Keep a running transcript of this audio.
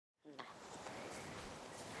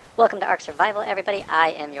Welcome to Ark Survival, everybody. I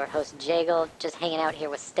am your host, JayGull, just hanging out here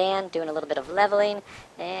with Stan, doing a little bit of leveling,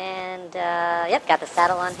 and, yep, got the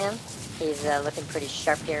saddle on him. He's looking pretty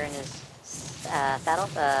sharp here in his saddle.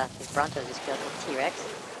 His Bronto just killed a T-Rex.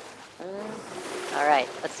 Alright,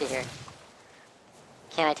 let's see here.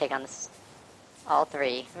 Can I take on this? All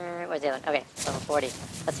three? Where's the other one? Okay, level 40.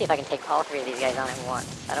 Let's see if I can take all three of these guys on at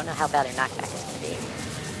once. I don't know how bad their knockback is going to be.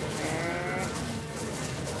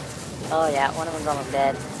 Oh yeah, one of them's almost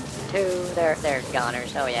dead. Two, they're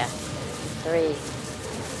goners. Oh yeah. Three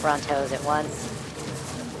Brontos at once.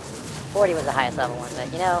 40 was the highest level one,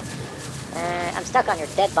 but you know, I'm stuck on your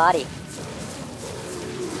dead body.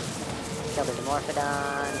 Killed the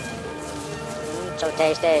Dimorphodon. So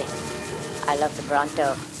tasty. I love the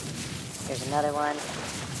Bronto. Here's another one.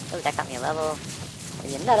 Oh, that got me a level.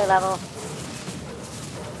 Maybe another level.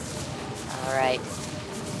 Alright.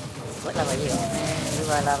 What level are you? You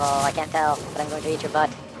are level, I can't tell, but I'm going to eat your butt.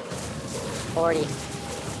 40.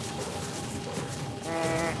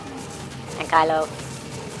 And Kylo,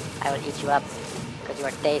 I will eat you up, because you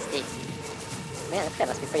are tasty. Man, this guy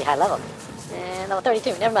must be pretty high level. And level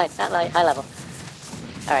 32, never mind, not like high level.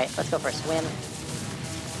 Alright, let's go for a swim.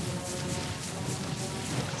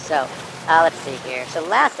 So, let's see here. So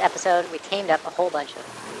last episode, we tamed up a whole bunch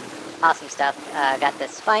of awesome stuff. Got the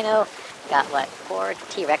Spino, got what, 4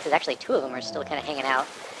 T-Rexes, actually 2 of them are still kind of hanging out.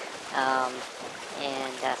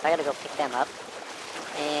 So I gotta go pick them up.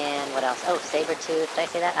 And what else? Oh, Sabertooth, did I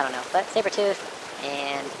say that? I don't know. But Sabertooth,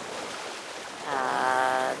 and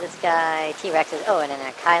this guy, T-Rexes, oh, and then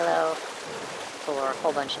a Kylo for a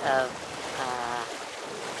whole bunch of,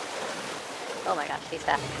 oh my gosh, he's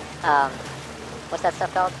fat. What's that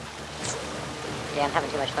stuff called? Yeah, I'm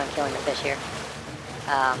having too much fun killing the fish here.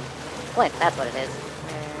 Flint, that's what it is.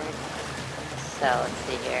 So, let's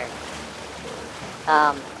see here.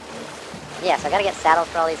 Yeah, so I gotta get saddled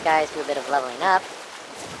for all these guys, do a bit of leveling up,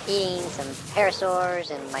 eating some parasaurs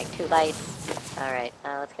and like 2 bites. Alright,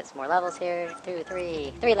 let's get some more levels here.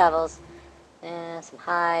 3 levels. Some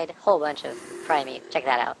hide, whole bunch of prime meat. Check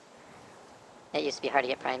that out. It used to be hard to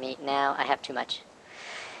get prime meat, now I have too much.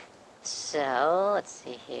 So, let's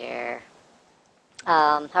see here.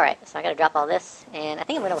 Alright, so I gotta drop all this, and I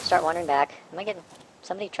think I'm gonna start wandering back. Am I getting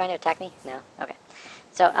somebody trying to attack me? No? Okay.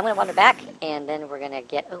 So I'm gonna wander back, and then we're gonna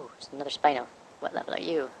get, oh, there's another Spino. What level are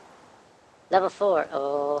you? Level 4.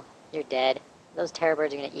 Oh, you're dead. Those terror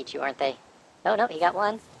birds are gonna eat you, aren't they? Oh, no, he got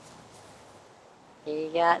one.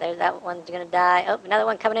 There's that one's gonna die. Oh, another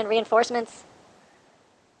one coming in, reinforcements.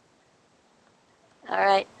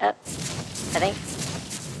 Alright, I think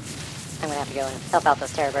I'm gonna have to go and help out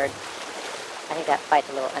those terror birds. I think that fight's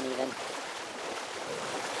a little uneven.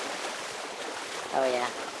 Oh yeah.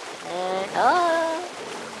 Oh!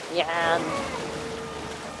 Yeah.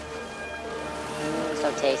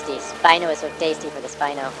 So tasty. Spino is so tasty for the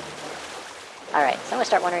Spino. Alright, so I'm gonna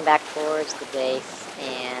start wandering back towards the base,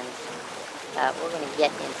 and we're gonna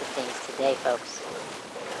get into things today, folks.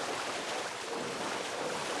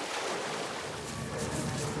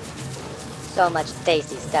 So much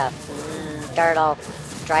tasty stuff. Turtle,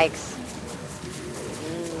 strikes.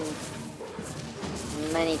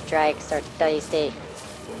 Many strikes are tasty.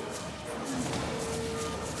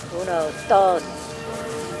 Uno, dos,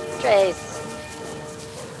 tres,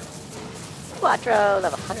 cuatro,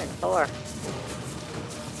 level 104.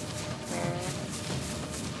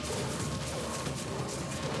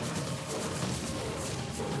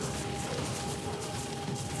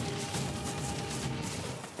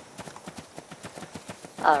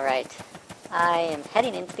 Alright, I am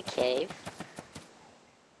heading into the cave.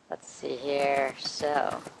 Let's see here,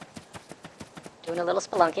 so, doing a little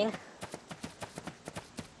spelunking.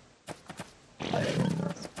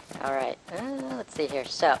 Alright, let's see here,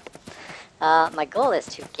 so, my goal is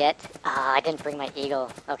to get, I didn't bring my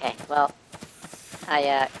eagle. Okay, well,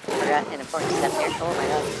 I forgot an important step here. Oh my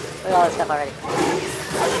god, look at all this stuff already.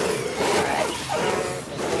 Alright,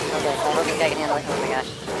 okay, so I hope this guy can handle it. Oh my gosh.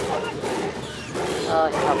 Oh,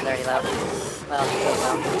 his health is already low. Well, he's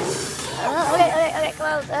low. Okay,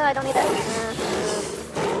 close. I don't need that.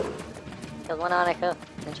 Killed one Onyx. Oh,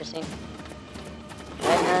 interesting.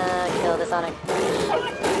 Right, kill this Onyx. Oh,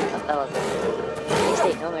 that was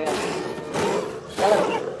tasty. Oh my god. Hello.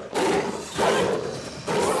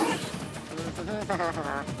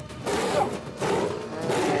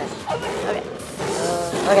 Okay.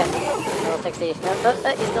 Okay. Level 60. No,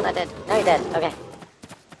 he's still not dead. Now he's dead. Okay.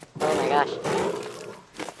 Oh my gosh.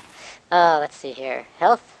 Let's see here.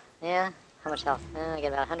 Health? Yeah. How much health? I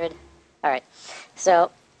get about 100. Alright.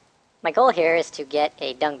 So, my goal here is to get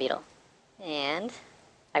a Dung Beetle. And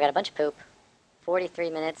I got a bunch of poop. 43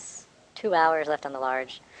 minutes. 2 hours left on the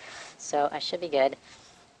large, so I should be good.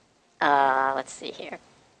 Let's see here.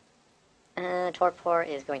 Torpor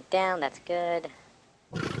is going down, that's good.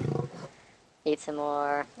 Eat some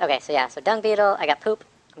more. Okay, so yeah, so Dung Beetle, I got poop.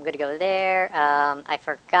 I'm good to go there. I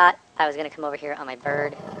forgot I was going to come over here on my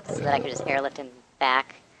bird so that I could just airlift him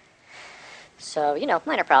back. So, you know,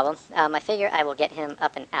 minor problem. I figure I will get him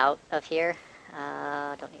up and out of here.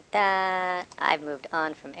 Don't need that. I've moved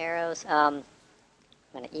on from arrows. I'm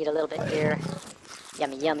going to eat a little bit here.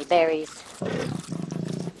 Yummy, yummy berries.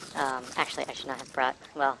 Actually, I should not have brought...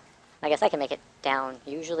 Well, I guess I can make it down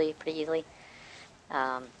usually pretty easily.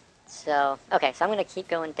 Okay, so I'm going to keep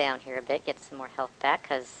going down here a bit, get some more health back,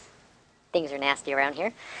 because things are nasty around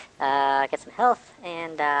here. Get some health,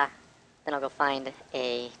 and then I'll go find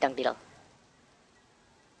a Dung Beetle.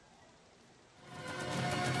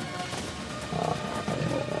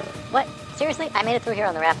 What? Seriously? I made it through here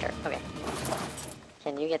on the raptor. Okay.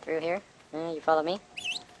 Can you get through here? You follow me?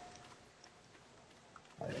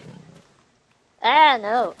 Ah,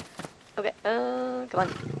 no! Okay, come on.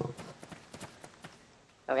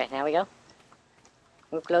 Okay, now we go.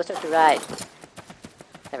 Move closer to ride.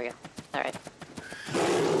 There we go. Alright.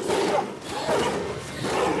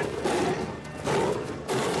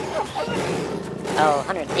 Oh,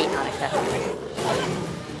 108 onyx, that's great.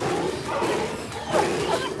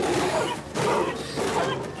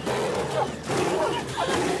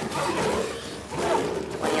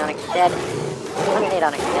 Onyx dead. 108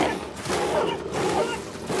 onyx dead.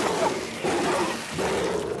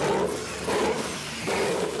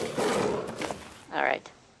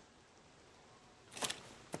 Alright.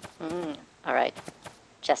 Alright.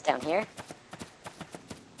 Chest down here.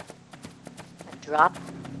 A drop.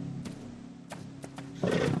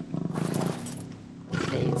 Let's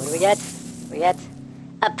see, what do we get? We get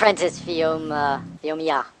Apprentice Fiomia.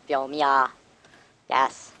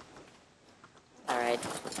 Yes. Alright.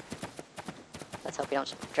 Let's hope we don't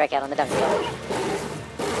strike out on the Dung Beetle.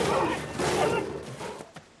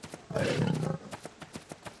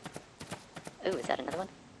 Ooh, is that another one?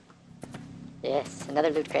 Yes, another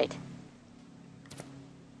loot crate.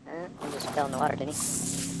 He just fell in the water, didn't he?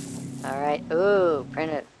 Alright. Ooh,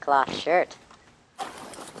 printed cloth shirt.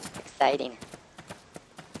 Exciting.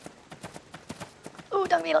 Ooh,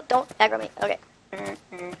 Dung Beetle, don't aggro me. Okay.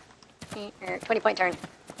 20-point turn.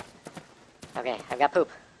 Okay, I've got poop.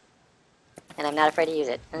 And I'm not afraid to use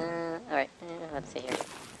it. Alright, let's see here.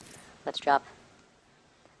 Let's drop.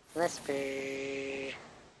 Let's be...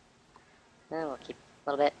 we'll keep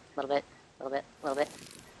a little bit, little bit, little bit, little bit,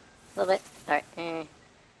 little bit. Alright.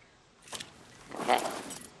 Okay.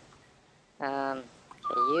 Okay,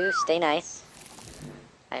 you stay nice.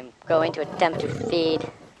 I'm going to attempt to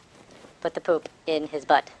put the poop in his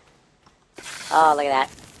butt. Oh, look at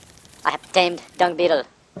that. I have tamed Dung Beetle.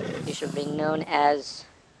 You should be known as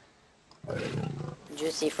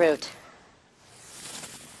Juicy Fruit.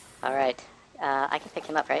 Alright. I can pick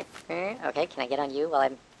him up, right? Okay, can I get on you while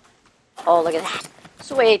I'm... Oh, look at that.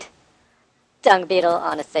 Sweet. Dung Beetle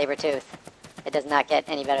on a saber tooth. It does not get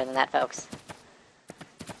any better than that, folks.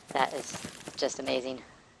 That is just amazing.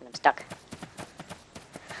 And I'm stuck.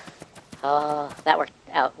 Oh, that worked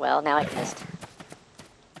out well. Now I can just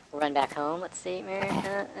run back home. Let's see.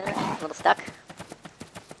 A little stuck.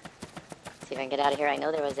 See if I can get out of here. I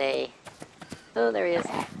know there was a... Oh, there he is.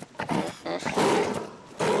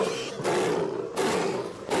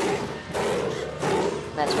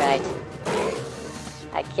 That's right.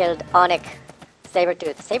 I killed Onyx.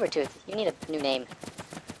 Sabertooth. Sabertooth, you need a new name.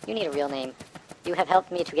 You need a real name. You have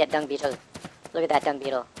helped me to get Dung Beetle. Look at that Dung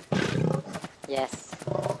Beetle. Yes.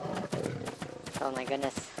 Oh my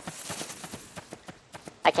goodness.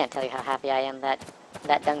 I can't tell you how happy I am that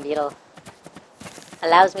that Dung Beetle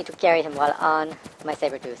allows me to carry him while on my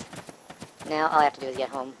Sabertooth. Now all I have to do is get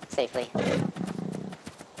home safely.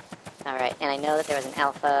 Alright, and I know that there was an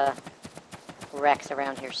Alpha Rex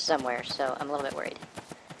around here somewhere, so I'm a little bit worried.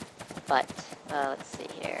 But, let's see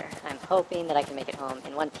here. I'm hoping that I can make it home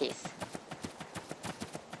in one piece.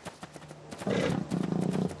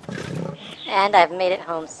 And I've made it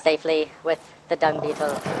home safely with the Dung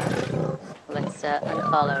Beetle. Let's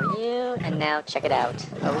unfollow you, and now check it out.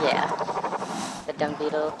 Oh yeah. The Dung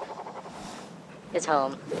Beetle is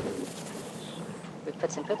home. We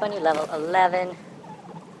put some poop on you, level 11.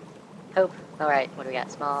 Poop. Alright, what do we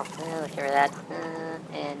got? Small. Let's get rid of that.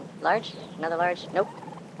 And large? Another large? Nope.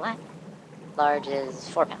 What? Large is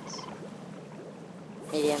 4 pounds.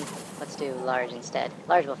 Medium. Let's do large instead.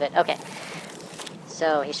 Large will fit. Okay.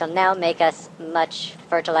 So he shall now make us much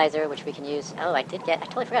fertilizer, which we can use. Oh, I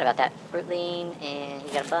totally forgot about that. Fruitling, and he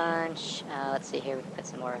got a bunch. Let's see here. We can put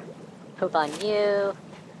some more poop on you.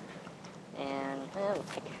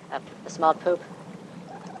 Pick up the small poop.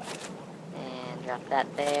 And drop that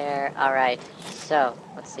there. Alright, so,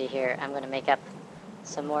 let's see here. I'm going to make up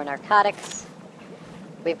some more narcotics.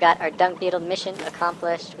 We've got our Dung Beetle mission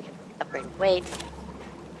accomplished. We can upgrade weight.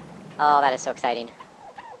 Oh, that is so exciting.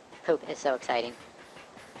 Poop is so exciting.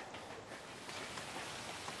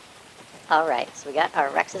 Alright, so we got our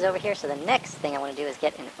Rexes over here. So the next thing I want to do is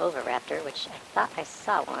get an Oviraptor, which I thought I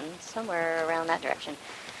saw one somewhere around that direction.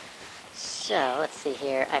 So, let's see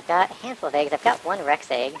here. I've got a handful of eggs. I've got one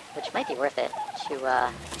Rex egg, which might be worth it to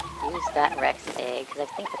use that Rex egg, because I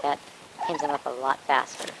think that tames them up a lot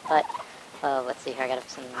faster. But, let's see here. I got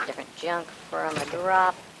some different junk from a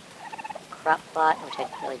drop. Crop plot, which I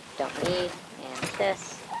really don't need. And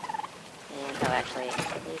this. And, oh, actually,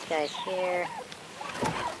 these guys here.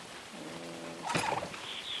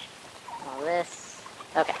 And all this.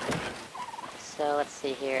 Okay. So, let's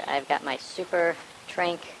see here. I've got my super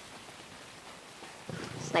trank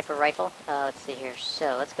sniper rifle. Let's see here.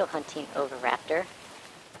 So, let's go hunting Oviraptor.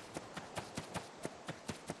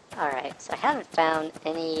 Alright, so I haven't found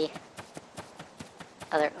any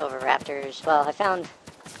other Oviraptors. Well, I found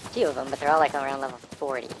a few of them, but they're all like around level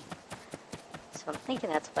 40. So I'm thinking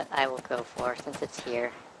that's what I will go for since it's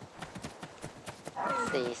here.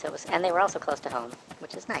 Let's see. So it was, and they were also close to home,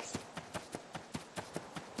 which is nice.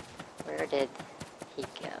 Where did he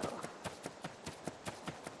go?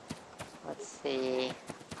 Let's see.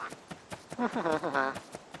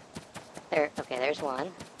 There. Okay, there's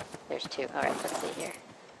one. There's two. All right. Let's see here.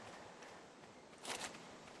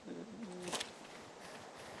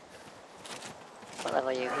 What level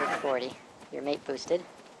are you? You're 40. Your mate boosted.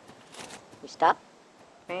 You stop.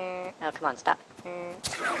 Oh, come on, stop.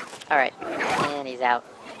 Alright, and he's out.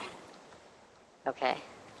 Okay.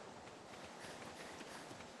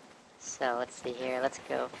 So, let's see here. Let's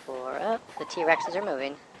go for... Oh, the T-Rexes are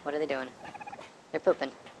moving. What are they doing? They're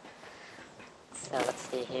pooping. So, let's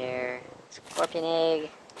see here. Scorpion egg.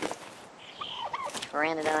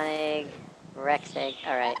 Pteranodon egg. Rex egg.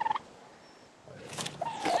 Alright.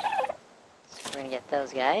 So, we're gonna get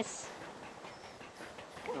those guys.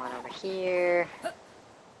 Come on over here.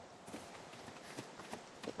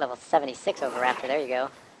 Level 76 Oviraptor, there you go.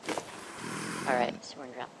 Alright, so we're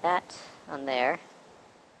gonna drop that on there.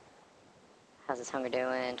 How's this hunger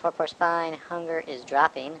doing? Torpor spine, hunger is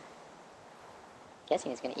dropping.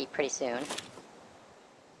 Guessing he's gonna eat pretty soon.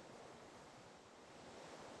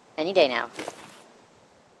 Any day now.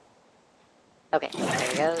 Okay, there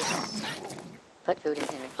he goes. Put food in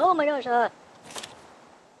him. Oh my gosh!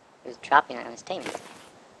 He was dropping on his taming.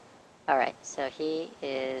 Alright, so he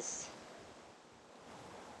is...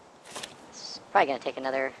 It's probably going to take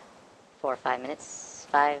another 4 or 5 minutes.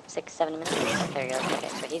 5, 6, 7 minutes. There he goes. Okay,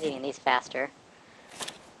 so he's eating these faster.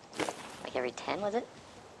 Like every 10, was it?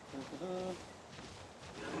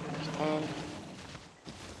 There's 10.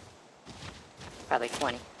 Probably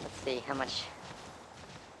 20. Let's see, how much...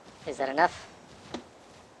 Is that enough?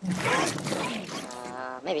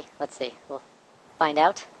 Maybe. Let's see. We'll find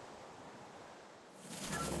out.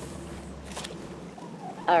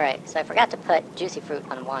 Alright, so I forgot to put Juicy Fruit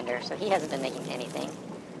on Wander, so he hasn't been making anything.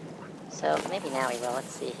 So maybe now he will.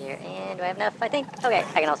 Let's see here. And do I have enough? I think. Okay,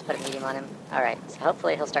 I can also put a medium on him. Alright, so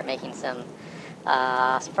hopefully he'll start making some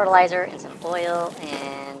fertilizer and some oil.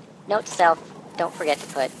 And note to self, don't forget to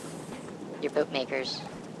put your poop makers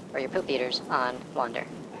or your poop eaters on Wander.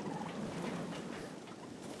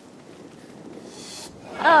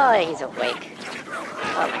 Oh, he's awake.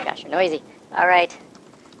 Oh my gosh, you're noisy. Alright,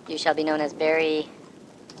 you shall be known as Barry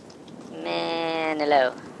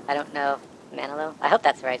Manilow. I don't know. Manilow? I hope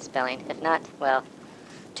that's the right spelling. If not, well,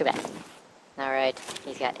 too bad. Alright,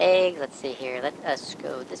 he's got eggs. Let's see here. Let us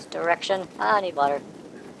go this direction. Ah, I need water.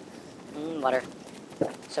 Water.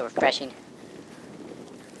 So refreshing.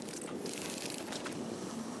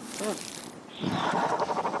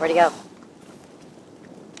 Where'd he go?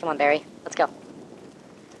 Come on, Barry. Let's go.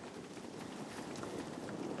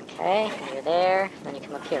 Okay, you're there. Then you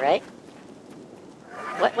come up here, right?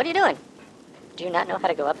 What are you doing? Do you not know how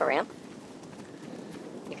to go up a ramp?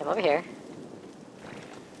 You come over here.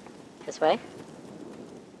 This way.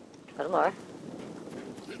 A little more.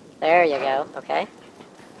 There you go. Okay.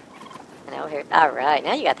 And over here. Alright,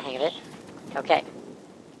 now you got the hang of it. Okay.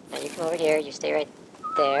 Now you come over here. You stay right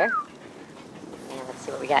there. And let's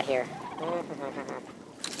see what we got here.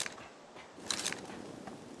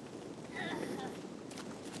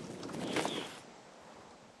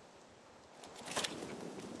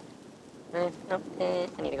 Nope,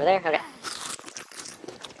 I need to go there. Okay.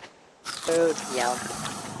 Food, yell.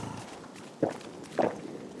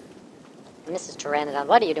 Mrs. Pteranodon,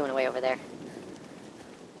 what are you doing way over there?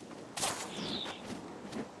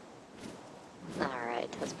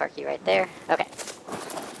 Park you right there. Okay.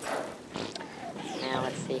 Now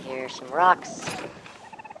let's see here, some rocks.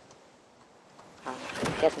 I'm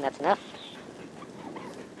guessing that's enough.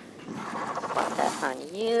 Put that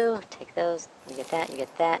on you. Take those. You get that, you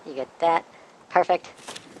get that, you get that. Perfect.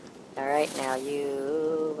 Alright, now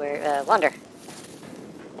you wander.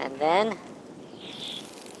 And then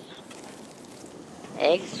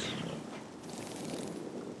eggs.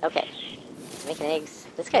 Okay. Making eggs.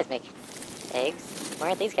 This guy's making eggs. Where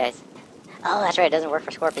aren't these guys? Oh, that's right, it doesn't work for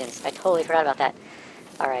scorpions. I totally forgot about that.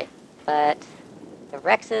 Alright, but the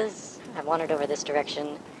Rexes, I wandered over this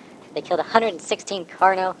direction. They killed 116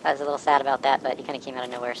 Carno. I was a little sad about that, but he kind of came out of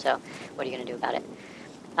nowhere, so what are you going to do about it?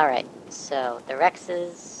 Alright, so the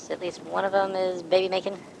Rexes, at least one of them is baby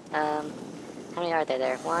making. How many are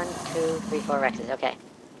there? 1, 2, 3, 4 Rexes. Okay,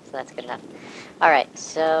 so that's good enough. Alright,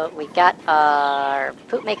 so we got our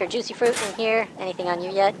poop maker juicy fruit in here. Anything on you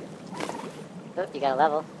yet? Oh, you got a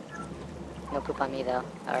level. No poop on me, though.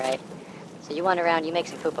 Alright. So you wander around, you make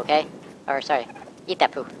some poop, okay? Or, sorry, eat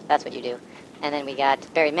that poop. That's what you do. And then we got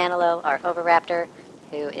Barry Manilow, our Oviraptor,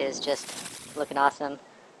 who is just looking awesome.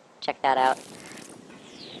 Check that out.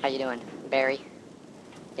 How you doing, Barry?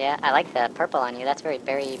 Yeah, I like the purple on you. That's very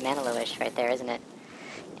Barry Manilow-ish right there, isn't it?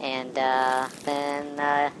 And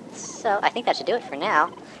so I think that should do it for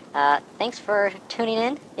now. Thanks for tuning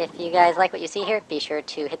in. If you guys like what you see here, be sure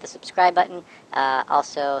to hit the subscribe button.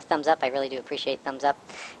 Also, thumbs up. I really do appreciate thumbs up.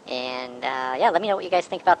 And yeah, let me know what you guys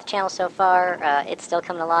think about the channel so far. It's still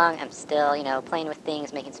coming along. I'm still, playing with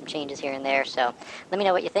things, making some changes here and there. So let me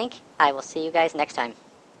know what you think. I will see you guys next time.